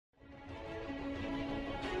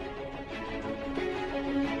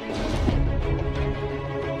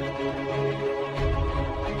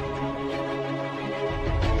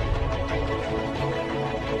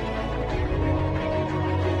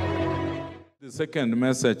the second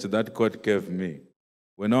message that God gave me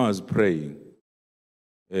when I was praying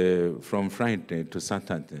from Friday to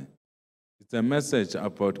Saturday. It's a message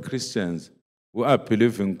about Christians who are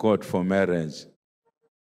believing God for marriage.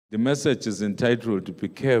 The message is entitled, Be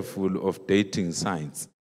Careful of Dating Sites.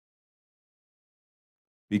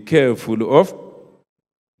 Be careful of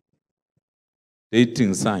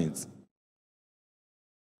dating sites.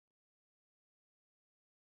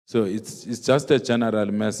 So it's just a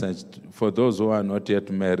general message for those who are not yet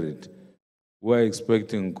married, who are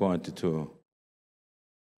expecting God to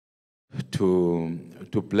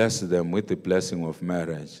bless them with the blessing of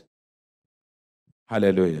marriage.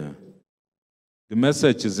 Hallelujah. The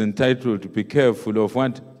message is entitled, Be Careful of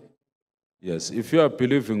what? Yes, if you are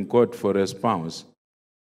believing God for a spouse,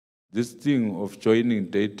 this thing of joining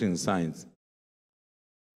dating sites,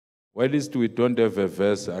 well, at least we don't have a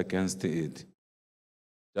verse against it.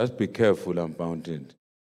 Just be careful about it.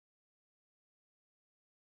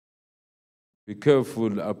 Be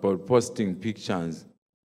careful about posting pictures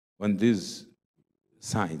on these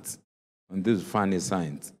sites, on these funny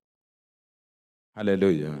sites.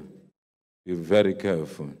 Hallelujah. Be very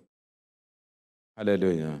careful.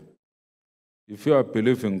 Hallelujah. If you are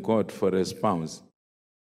believing God for a spouse,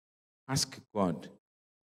 ask God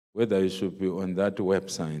whether you should be on that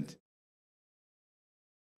website,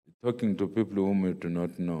 talking to people whom you do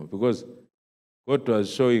not know. Because God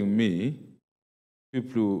was showing me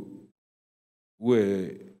people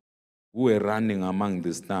who were running among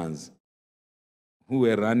the stars. Who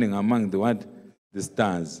were running among the what? The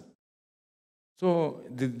stars. So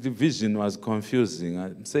the vision was confusing.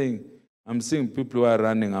 I'm seeing people who are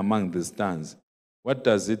running among the stars. What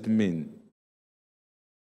does it mean?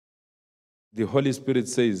 The Holy Spirit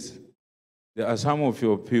says, there are some of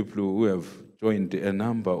your people who have joined a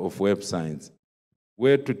number of websites.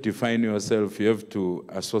 Where to define yourself, you have to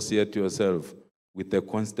associate yourself with the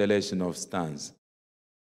constellation of stars,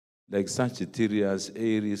 like Sagittarius,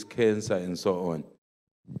 Aries, Cancer, and so on.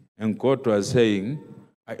 And God was saying,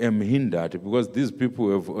 I am hindered because these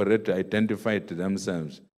people have already identified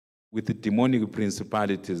themselves with the demonic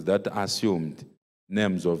principalities that assumed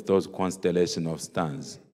names of those constellations of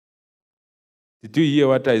stars. Did you hear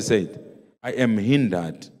what I said? I am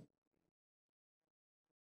hindered.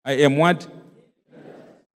 I am what?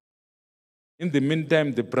 In the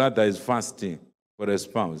meantime, the brother is fasting for a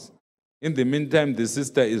spouse. In the meantime, the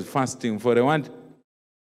sister is fasting for a what?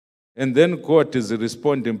 And then God is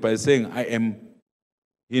responding by saying, I am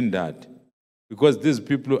hindered. Because these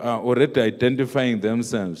people are already identifying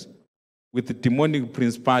themselves with the demonic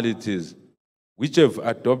principalities which have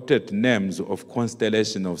adopted names of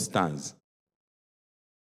constellation of stars.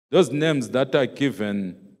 Those names that are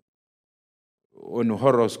given on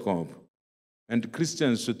horoscope. And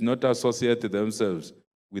Christians should not associate themselves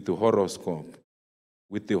with the horoscope,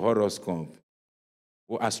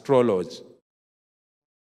 or astrology.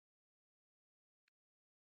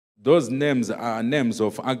 Those names are names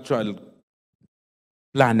of actual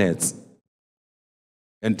planets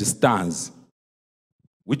and stars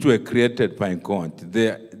which were created by God.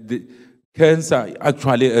 The Cancer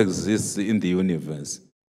actually exists in the universe.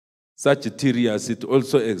 Sagittarius, it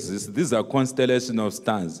also exists. These are constellations of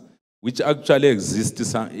stars which actually exist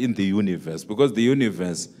in the universe, because the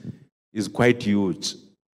universe is quite huge.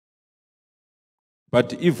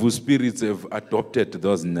 But evil spirits have adopted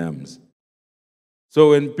those names. So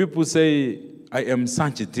when people say, I am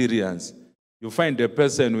Sagittarius, you find a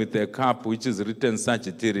person with a cap which is written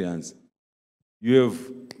Sagittarius. You have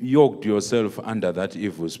yoked yourself under that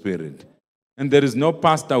evil spirit. And there is no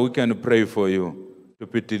pastor who can pray for you to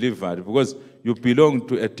be delivered, because you belong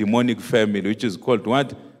to a demonic family which is called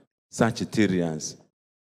what? Sagittarius.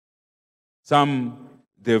 Some,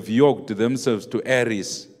 they've yoked themselves to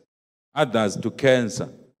Aries, others to Cancer,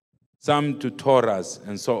 some to Taurus,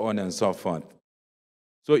 and so on and so forth.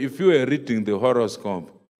 So if you were reading the horoscope,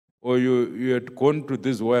 or you had gone to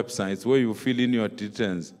these websites where you fill in your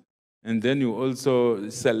details, and then you also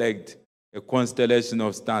select a constellation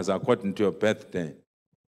of stars according to your birthday,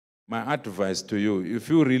 my advice to you, if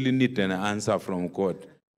you really need an answer from God,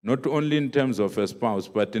 not only in terms of a spouse,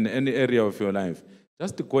 but in any area of your life,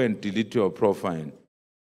 just go and delete your profile.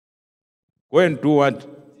 Go and do what?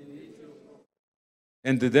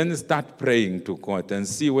 And then start praying to God and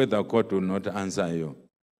see whether God will not answer you.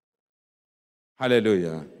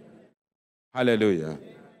 Hallelujah. Hallelujah.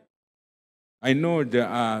 I know there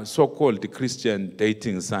are so-called Christian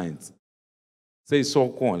dating sites. Say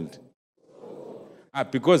so-called.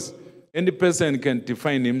 Because any person can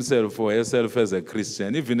define himself or herself as a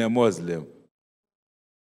Christian, even a Muslim.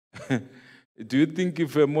 Do you think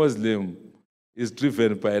if a Muslim is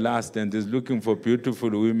driven by lust and is looking for beautiful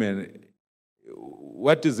women,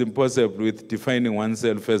 what is impossible with defining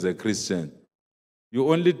oneself as a Christian? You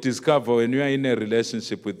only discover when you are in a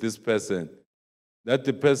relationship with this person that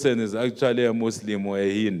the person is actually a Muslim or a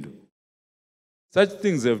Hindu. Such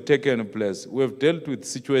things have taken place. We have dealt with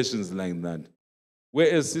situations like that,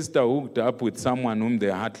 where a sister hooked up with someone whom they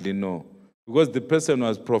hardly know, because the person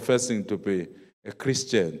was professing to be a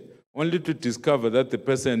Christian, only to discover that the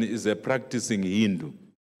person is a practicing Hindu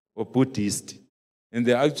or Buddhist, and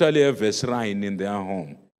they actually have a shrine in their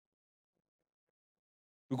home.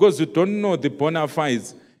 Because you don't know the bona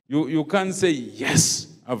fides, you can't say, yes,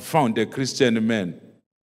 I've found a Christian man.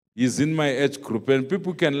 He's in my age group, and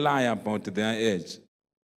people can lie about their age.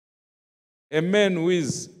 A man who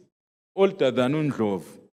is older than Ndlovu,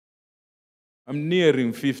 I'm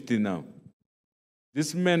nearing 50 now.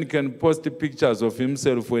 This man can post pictures of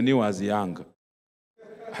himself when he was young.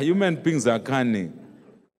 Human beings are cunning.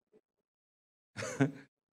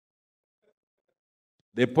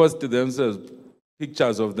 They post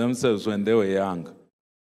pictures of themselves when they were young.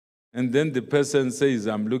 And then the person says,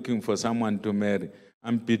 I'm looking for someone to marry.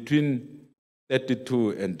 I'm between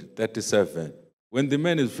 32 and 37, when the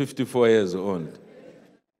man is 54 years old.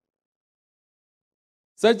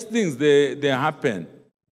 Such things, they happen.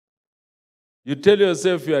 You tell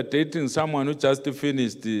yourself you are dating someone who just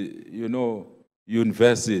finished,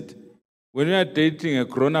 university. When you are dating a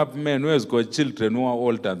grown-up man who has got children who are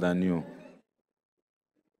older than you,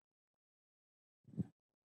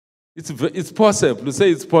 it's possible. You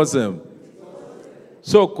say it's possible.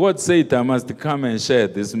 So God said, I must come and share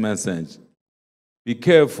this message. Be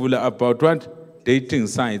careful about what? Dating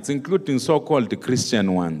sites, including so-called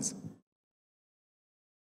Christian ones.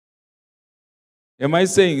 Am I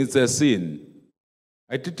saying it's a sin?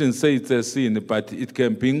 I didn't say it's a sin, but it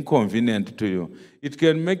can be inconvenient to you. It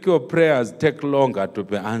can make your prayers take longer to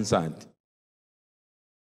be answered.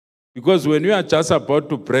 Because when you are just about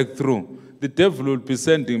to break through, the devil will be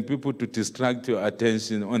sending people to distract your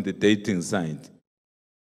attention on the dating site.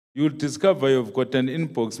 You'll discover you've got an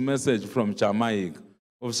inbox message from Jamaica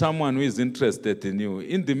of someone who is interested in you.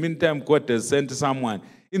 In the meantime, God has sent someone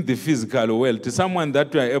in the physical world, someone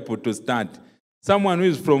that you are able to start. Someone who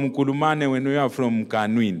is from Kulumane when you are from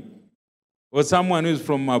Kanwin. Or someone who is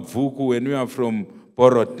from Mavuku when you are from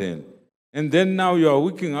Borotel. And then now you are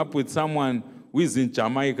hooking up with someone who is in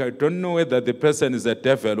Jamaica. You don't know whether the person is a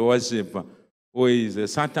devil worshipper, or is a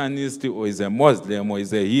Satanist, or is a Muslim, or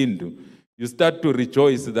is a Hindu. You start to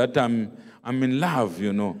rejoice that I'm in love,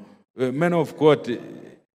 Man of God,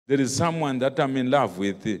 there is someone that I'm in love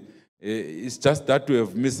with. It's just that we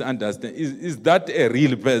have misunderstood. Is that a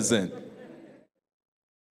real person?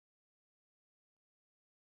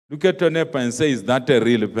 Look at your neighbor and say, is that a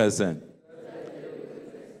real person?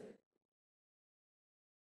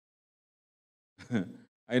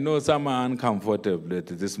 I know some are uncomfortable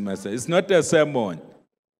with this message. It's not a sermon.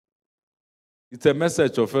 It's a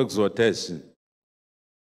message of exhortation.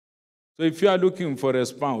 So if you are looking for a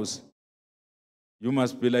spouse, you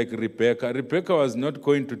must be like Rebecca. Rebecca was not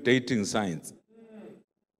going to dating sites.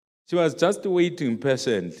 She was just waiting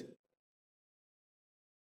patiently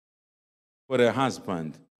for a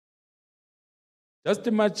husband. Just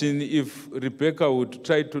imagine if Rebecca would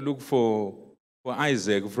try to look for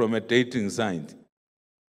Isaac from a dating site.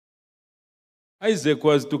 Isaac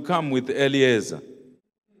was to come with Eliezer,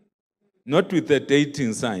 not with a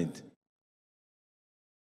dating site.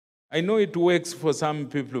 I know it works for some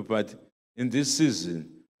people, but in this season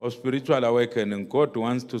of spiritual awakening, God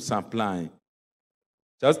wants to supply.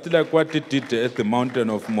 Just like what he did at the mountain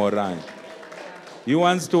of Moriah. He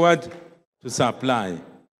wants to what? To supply.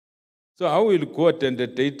 So how will God and the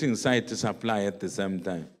dating site supply at the same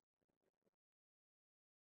time?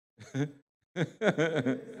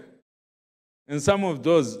 And some of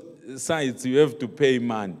those sites, you have to pay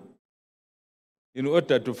money in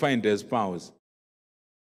order to find a spouse.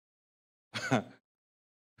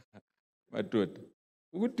 Madoda,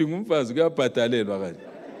 ukudinga umfazi kuyabhatalelwa kanje.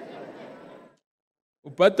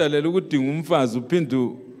 Ubhatalela ukudinga umfazi uphinde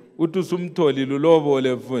uthi usumtholile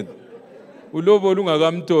ulobole futhi. Ulobole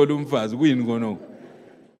ungakamtholi umfazi kuyini khonoko?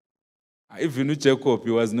 Even uJacob,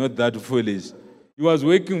 he was not that foolish. He was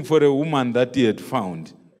waiting for a woman that he had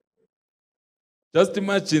found. Just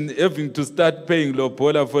imagine having to start paying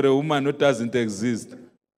lobola for a woman who doesn't exist.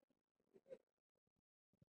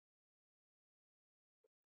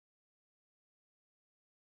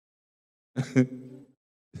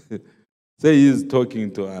 Say he is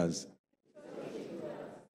talking to us.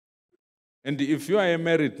 And if you are a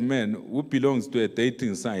married man who belongs to a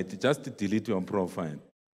dating site, just delete your profile.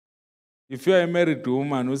 If you are a married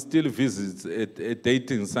woman who still visits a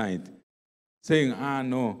dating site, saying,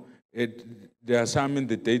 no, they are shamming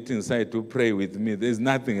the dating site to pray with me. There's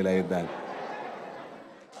nothing like that.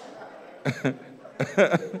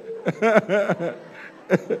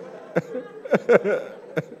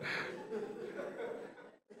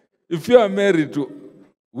 If you are married,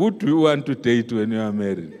 who do you want to date when you are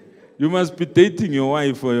married? You must be dating your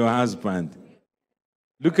wife or your husband.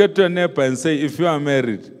 Look at your neighbor and say, if you are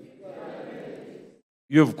married,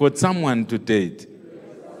 you've got someone to date.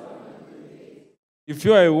 If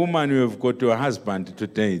you are a woman, you have got your husband to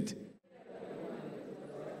date.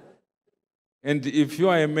 And if you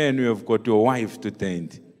are a man, you have got your wife to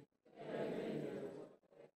date.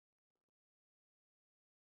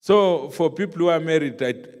 So for people who are married,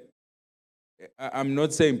 I'm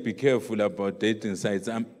not saying be careful about dating sites.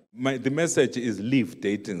 The message is leave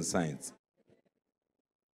dating sites.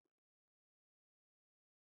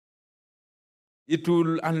 It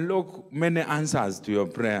will unlock many answers to your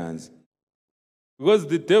prayers. Because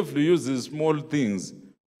the devil uses small things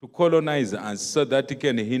to colonize us so that he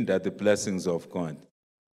can hinder the blessings of God.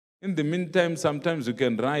 In the meantime, sometimes you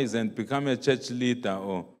can rise and become a church leader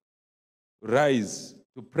or rise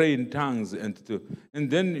to pray in tongues and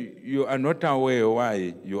then you are not aware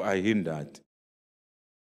why you are hindered.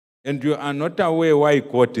 And you are not aware why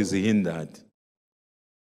God is hindered.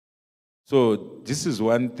 So this is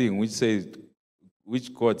one thing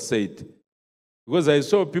which God said, because I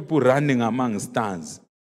saw people running among stars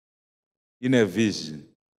in a vision.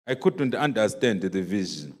 I couldn't understand the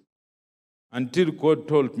vision until God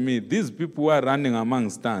told me, these people who are running among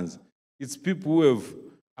stars, it's people who have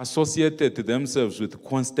associated themselves with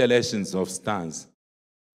constellations of stars.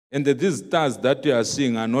 And these stars that you are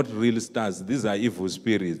seeing are not real stars. These are evil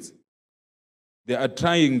spirits. They are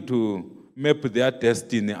trying to map their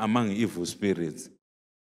destiny among evil spirits.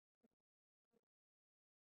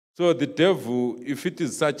 So the devil, if it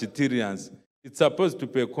is Sagittarians, it's supposed to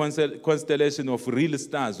be a constellation of real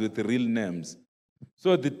stars with real names.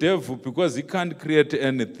 So the devil, because he can't create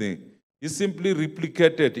anything, he simply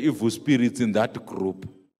replicated evil spirits in that group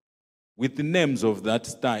with the names of that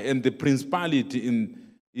star. And the principality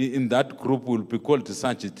in that group will be called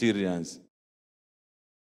Sagittarians.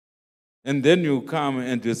 And then you come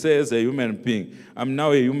and you say, as a human being, I'm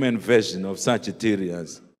now a human version of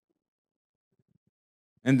Sagittarians.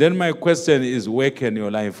 And then my question is, where can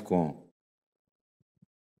your life go?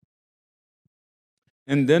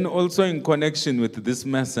 And then also in connection with this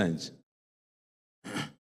message,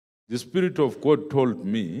 the Spirit of God told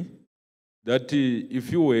me that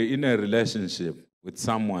if you were in a relationship with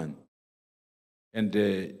someone and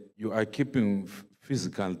you are keeping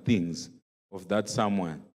physical things of that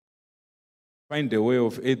someone, find a way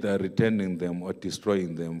of either returning them or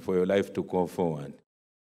destroying them for your life to go forward.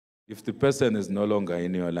 If the person is no longer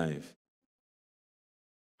in your life.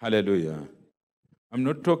 Hallelujah. I'm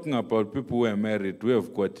not talking about people who are married, who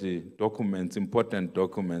have got documents, important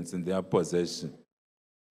documents in their possession.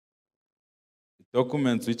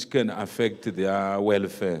 Documents which can affect their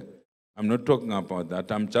welfare. I'm not talking about that.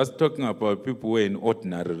 I'm just talking about people who are in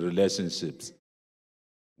ordinary relationships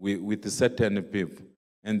with certain people.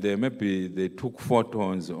 And maybe they took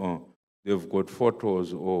photos or they've got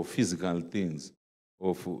photos or physical things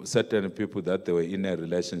of certain people that they were in a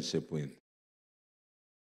relationship with.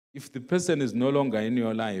 If the person is no longer in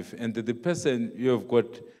your life and the person, you have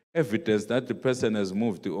got evidence that the person has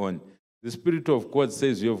moved on, the Spirit of God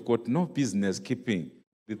says you have got no business keeping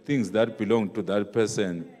the things that belong to that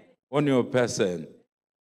person on your person.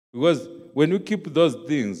 Because when you keep those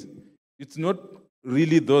things, it's not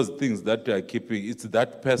really those things that you are keeping, it's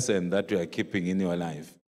that person that you are keeping in your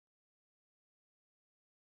life.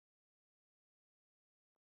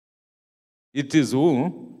 It is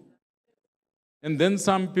who? And then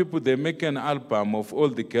some people, they make an album of all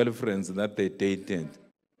the girlfriends that they dated.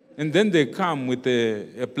 And then they come with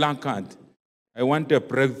a placard. I want a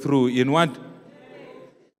breakthrough in what?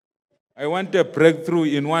 I want a breakthrough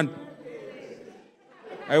in what?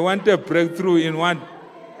 I want a breakthrough in what?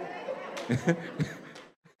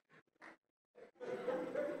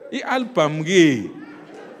 I-album ge.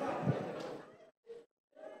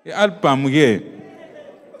 I-album ge.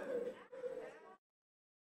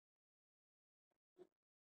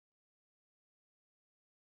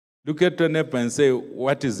 Look at your neighbor and say,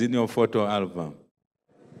 what is in your photo album?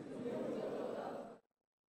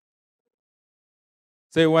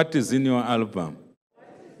 Say, what is in your album?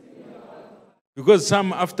 Because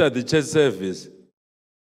some, after the church service,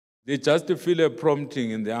 they just feel a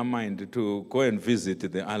prompting in their mind to go and visit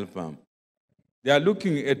the album. They are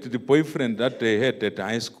looking at the boyfriend that they had at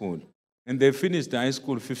high school. And they finished high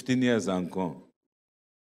school 15 years ago.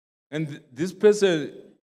 And this person,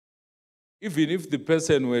 even if the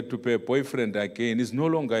person were to be a boyfriend again, is no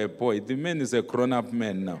longer a boy. The man is a grown-up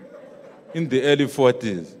man now, in the early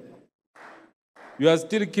 40s. You are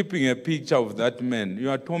still keeping a picture of that man.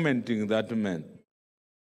 You are tormenting that man.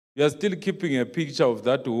 You are still keeping a picture of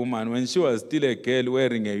that woman when she was still a girl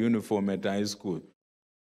wearing a uniform at high school.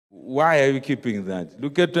 Why are you keeping that?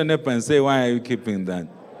 Look at your neighbor and say, why are you keeping that?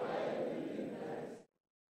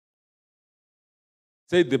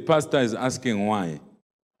 Say, the pastor is asking why.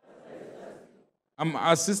 I'm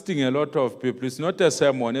assisting a lot of people. It's not a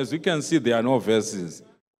sermon. As you can see, there are no verses.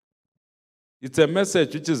 It's a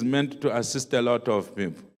message which is meant to assist a lot of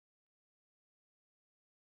people.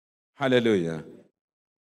 Hallelujah.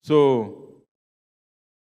 So,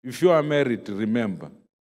 if you are married, remember,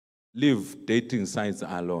 leave dating sites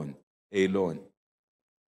alone. You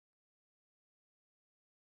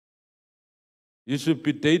should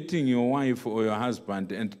be dating your wife or your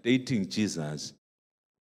husband and dating Jesus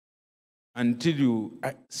until you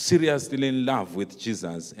are seriously in love with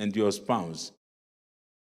Jesus and your spouse.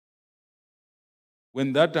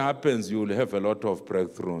 When that happens, you will have a lot of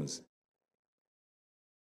breakthroughs.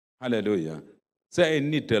 Hallelujah. Say, I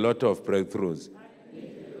need a lot of breakthroughs.